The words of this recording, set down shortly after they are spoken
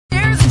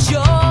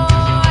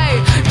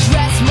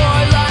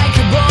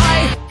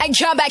and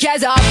come back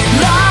as a line.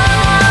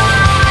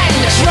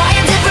 Try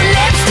a different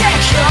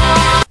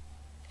lipstick.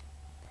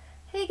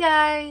 Hey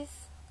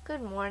guys,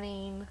 good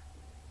morning.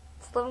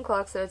 It's 11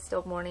 o'clock, so it's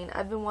still morning.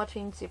 I've been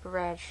watching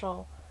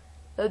Supernatural.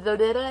 That's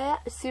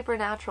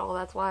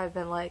why I've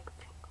been like,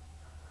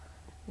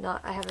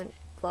 I haven't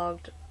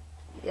vlogged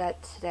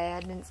yet today. I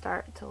didn't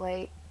start till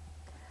late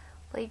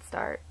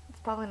start.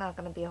 It's probably not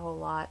going to be a whole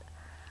lot.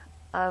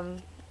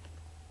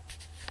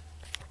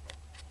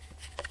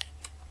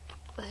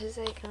 What was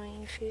I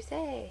going to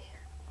say?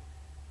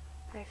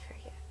 I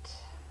forget.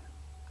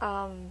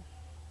 Now,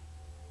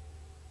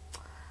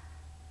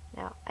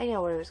 I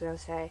know what I was going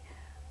to say.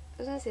 I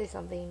was going to say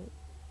something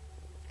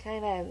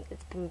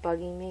it's been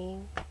bugging me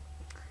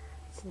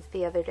since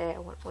the other day I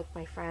went with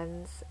my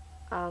friends.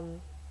 Yeah.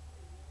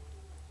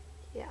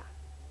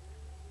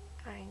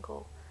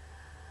 Angle.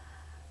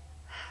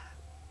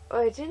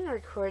 I didn't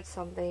record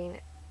something,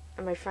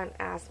 and my friend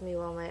asked me,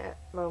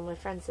 my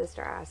friend's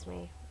sister asked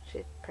me,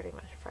 she's pretty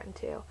much a friend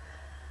too,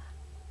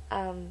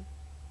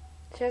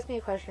 she asked me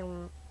a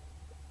question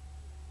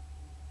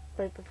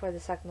right before the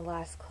second to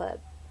last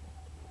clip,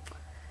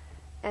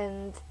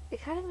 and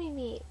it kind of made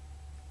me,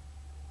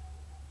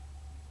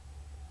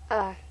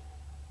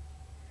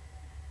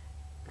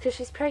 because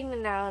she's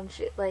pregnant now, and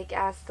she,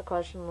 asked the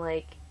question,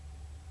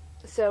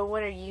 so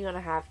when are you gonna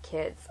have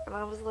kids? And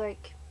I was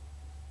like,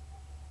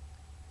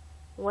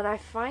 when I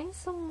find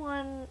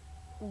someone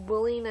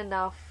willing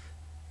enough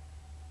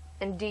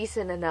and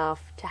decent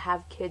enough to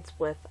have kids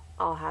with,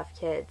 I'll have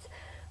kids.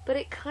 But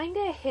it kind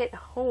of hit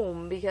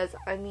home because,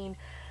 I mean,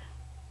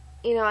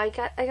 you know, I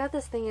got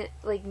this thing,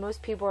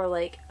 most people are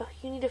like, oh,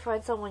 you need to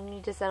find someone, you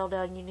need to settle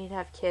down, you need to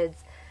have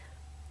kids.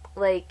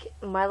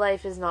 My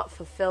life is not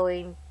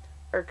fulfilling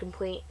or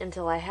complete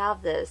until I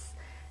have this.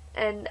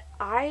 And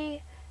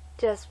I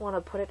just want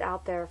to put it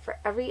out there for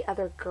every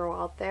other girl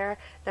out there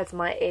that's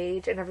my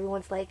age, and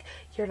everyone's like,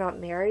 you're not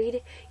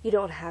married, you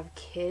don't have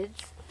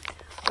kids,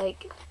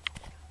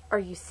 are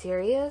you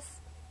serious?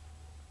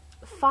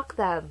 Fuck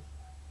them.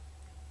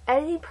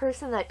 Any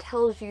person that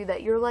tells you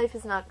that your life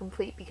is not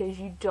complete because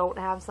you don't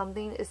have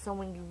something is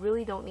someone you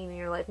really don't need in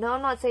your life. Now,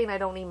 I'm not saying I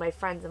don't need my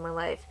friends in my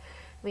life.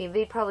 I mean,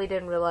 they probably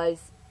didn't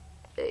realize,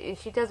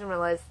 she doesn't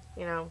realize,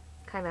 you know,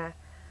 kind of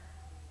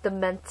the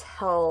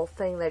mental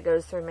thing that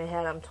goes through my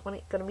head. I'm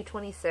gonna be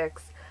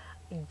 26.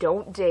 I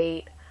don't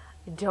date.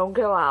 I don't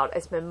go out. I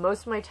spend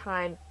most of my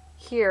time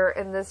here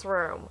in this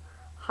room,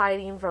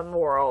 hiding from the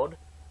world.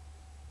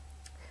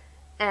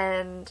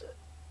 And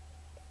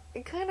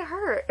it kind of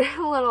hurt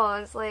a little. I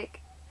was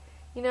like,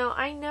 you know,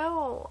 I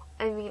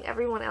mean,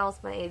 everyone else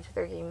my age,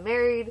 they're getting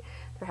married,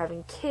 they're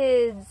having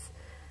kids,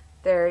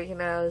 they're, you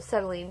know,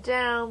 settling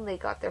down, they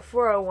got their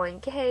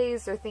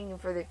 401ks, they're thinking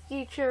for the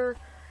future.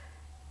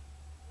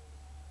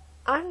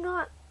 I'm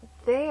not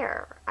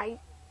there. I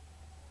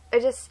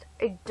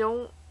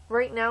don't,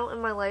 right now in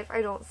my life,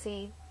 I don't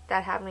see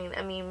that happening.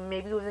 I mean,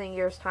 maybe within a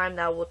year's time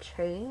that will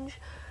change,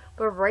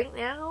 but right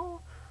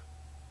now,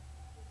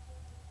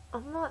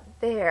 I'm not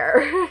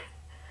there.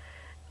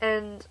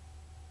 And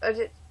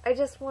I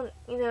just want,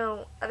 you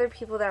know, other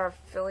people that are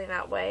feeling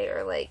that way,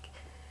 or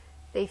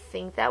they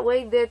think that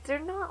way, that they're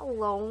not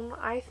alone.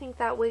 I think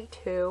that way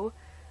too.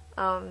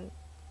 And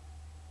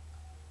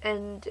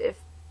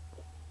if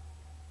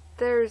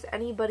there's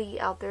anybody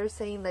out there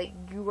saying that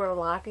you are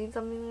lacking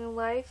something in your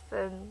life,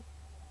 then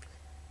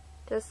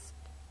just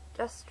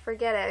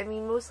forget it. I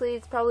mean, mostly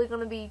it's probably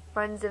going to be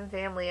friends and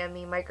family. I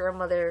mean, my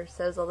grandmother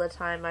says all the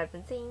time, I've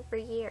been saying for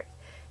years,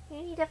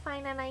 you need to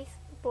find a nice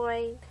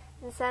boy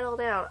and settle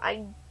down.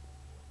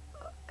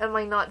 Am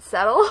I not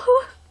settled?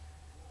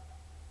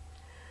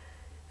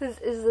 Is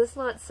this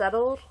not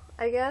settled,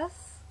 I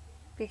guess?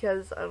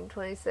 Because I'm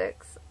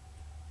 26.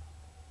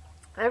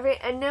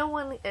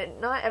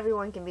 Not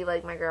everyone can be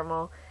like my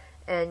grandma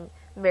and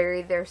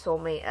marry their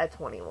soulmate at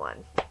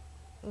 21.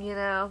 You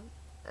know?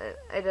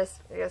 I guess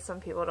some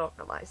people don't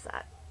realize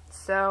that.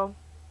 So,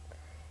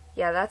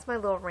 yeah, that's my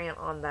little rant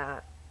on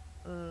that.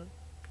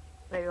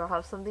 Maybe I'll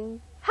have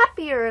something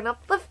happier and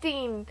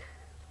uplifting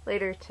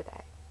later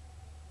today.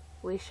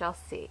 We shall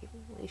see.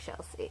 We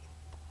shall see.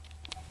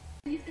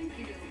 You think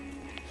you do?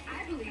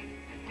 I believe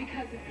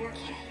because it works.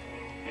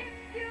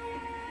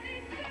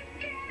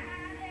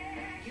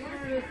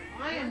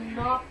 I am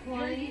not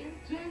playing.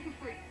 Join for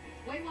free.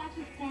 Weight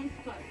Watchers Forms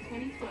Plus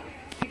 2012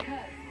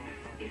 because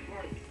it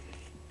works.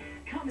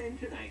 Come in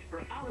tonight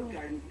for Olive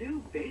Garden's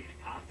new baked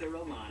pasta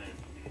romanas.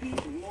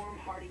 These warm,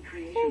 hearty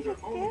creations are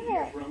only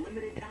here for a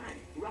limited time.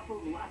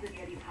 Ruffled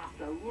lasagnetti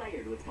pasta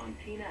layered with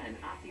fontina and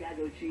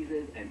Asiago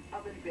cheeses and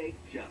oven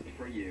baked just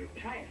for you.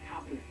 Try it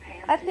topped with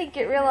pan. I think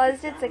it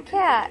realized it's a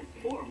cat.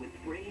 Or with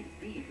braised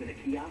beef and a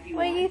Chianti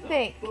What do you sauce.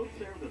 think? Both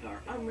served with our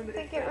unlimited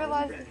I think it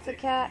realized it's a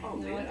cat.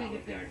 No, I think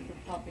it thinks it's a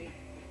puppy.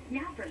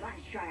 Now for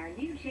lunch, try our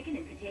new chicken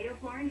and potato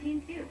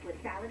Florentine soup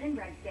with salad and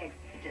breadsticks.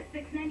 Just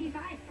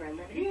 $6.95 for a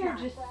limited You're time.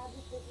 just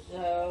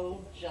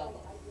so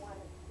jealous.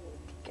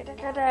 Get it,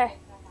 get it.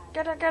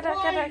 Get it, get it,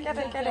 get it, get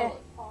it, get it.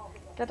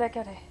 Get it,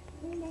 get it.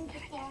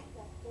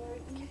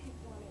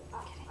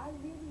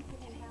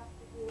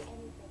 do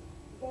anything.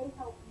 They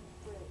helped me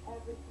through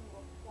every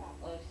single step.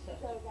 Oh, so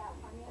So that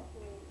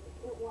financially,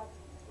 it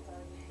wasn't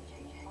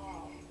discouraging at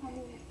all. I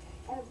mean,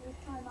 every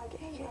time I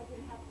came, I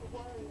didn't have to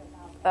worry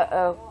about it at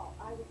all.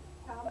 I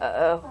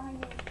was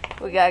signing.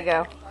 We gotta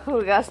go.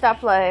 We gotta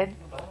stop playing.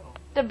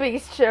 The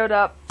beast showed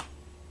up.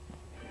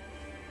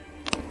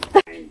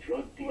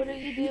 What are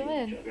you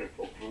doing?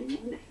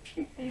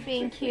 Are you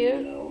being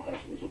cute?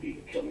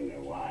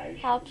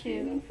 How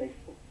cute?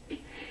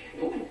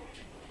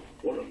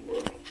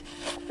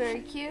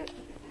 Very cute.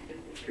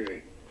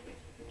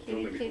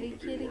 Kitty, kitty,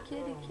 kitty,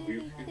 kitty,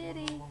 kitty,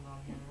 kitty.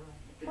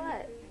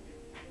 What?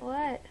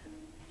 What?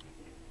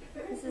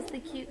 This is the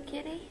cute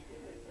kitty?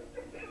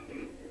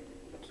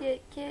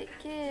 Kit, kit,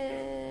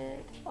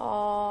 kit.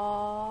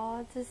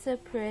 Aww, this is so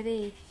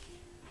pretty.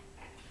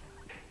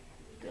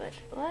 What?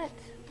 What?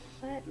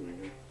 What?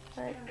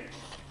 What?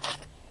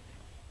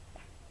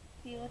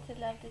 Do you want to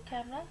love the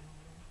camera?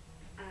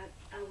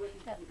 I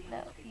wouldn't. No,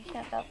 no, you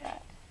can't love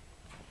that.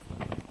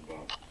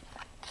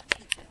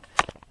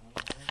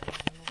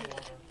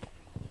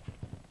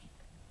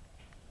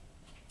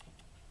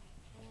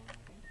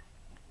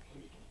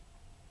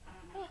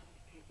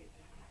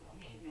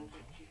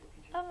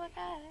 Oh my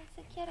god, it's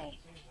a kitty.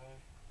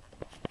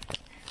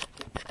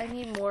 I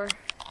need more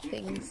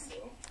things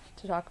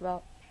to talk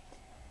about.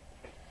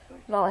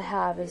 And all I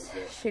have is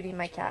shooting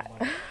my cat.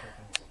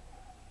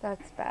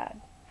 That's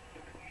bad.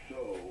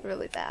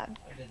 Really bad.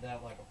 I did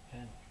that like a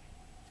pimp.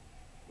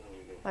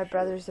 My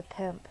brother's a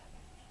pimp.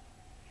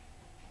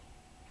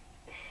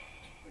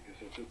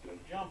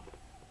 Jump.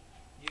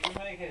 You can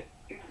make it.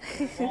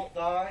 You won't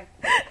die.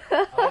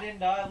 I didn't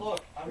die.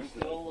 Look, I'm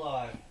still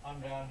alive. I'm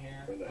down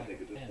here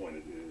like a pimp.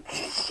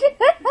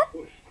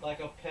 Like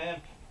a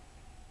pimp.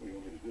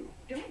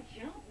 Don't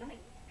jump, no.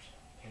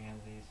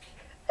 Pansies.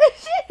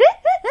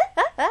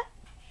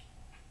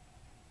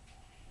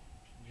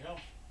 Jump.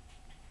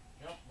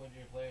 Jump, would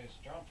you please?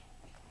 Jump.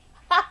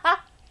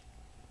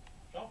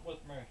 Jump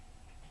with me.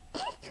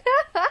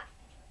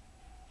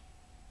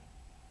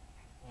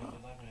 Why are you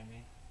laughing at me?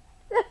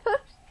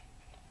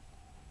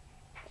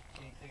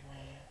 Can you take me?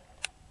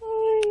 Oh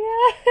my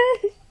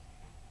gosh.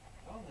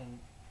 Oh, then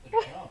the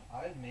jump. I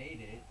made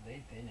it. They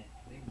didn't.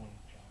 They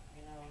wouldn't jump.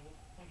 You know, a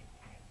bunch of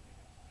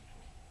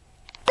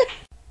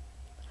pansies.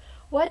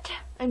 What?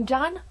 I'm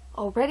done?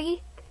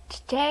 Already?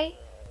 Today?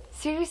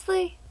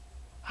 Seriously?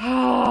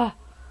 I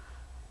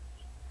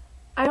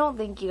don't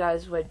think you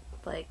guys would,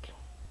 like,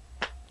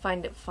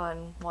 find it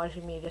fun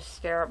watching me just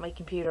stare at my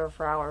computer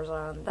for hours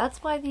on.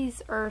 That's why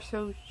these are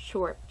so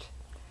short.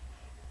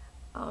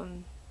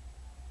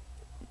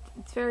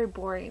 It's very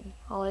boring.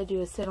 All I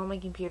do is sit on my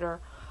computer,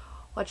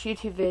 watch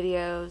YouTube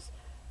videos,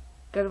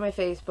 go to my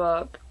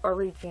Facebook, or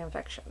read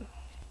fanfiction.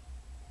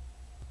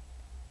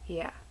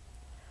 Yeah.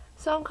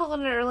 So I'm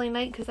calling it early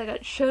night because I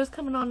got shows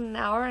coming on in an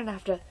hour and I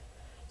have to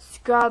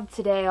scrub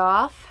today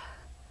off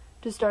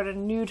to start a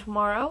new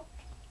tomorrow.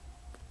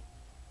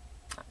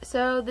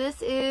 So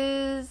this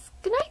is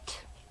good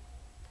night.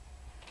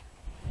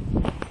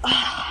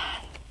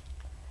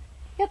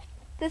 Yep,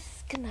 this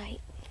is good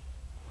night.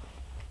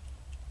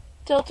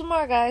 Till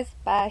tomorrow, guys.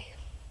 Bye.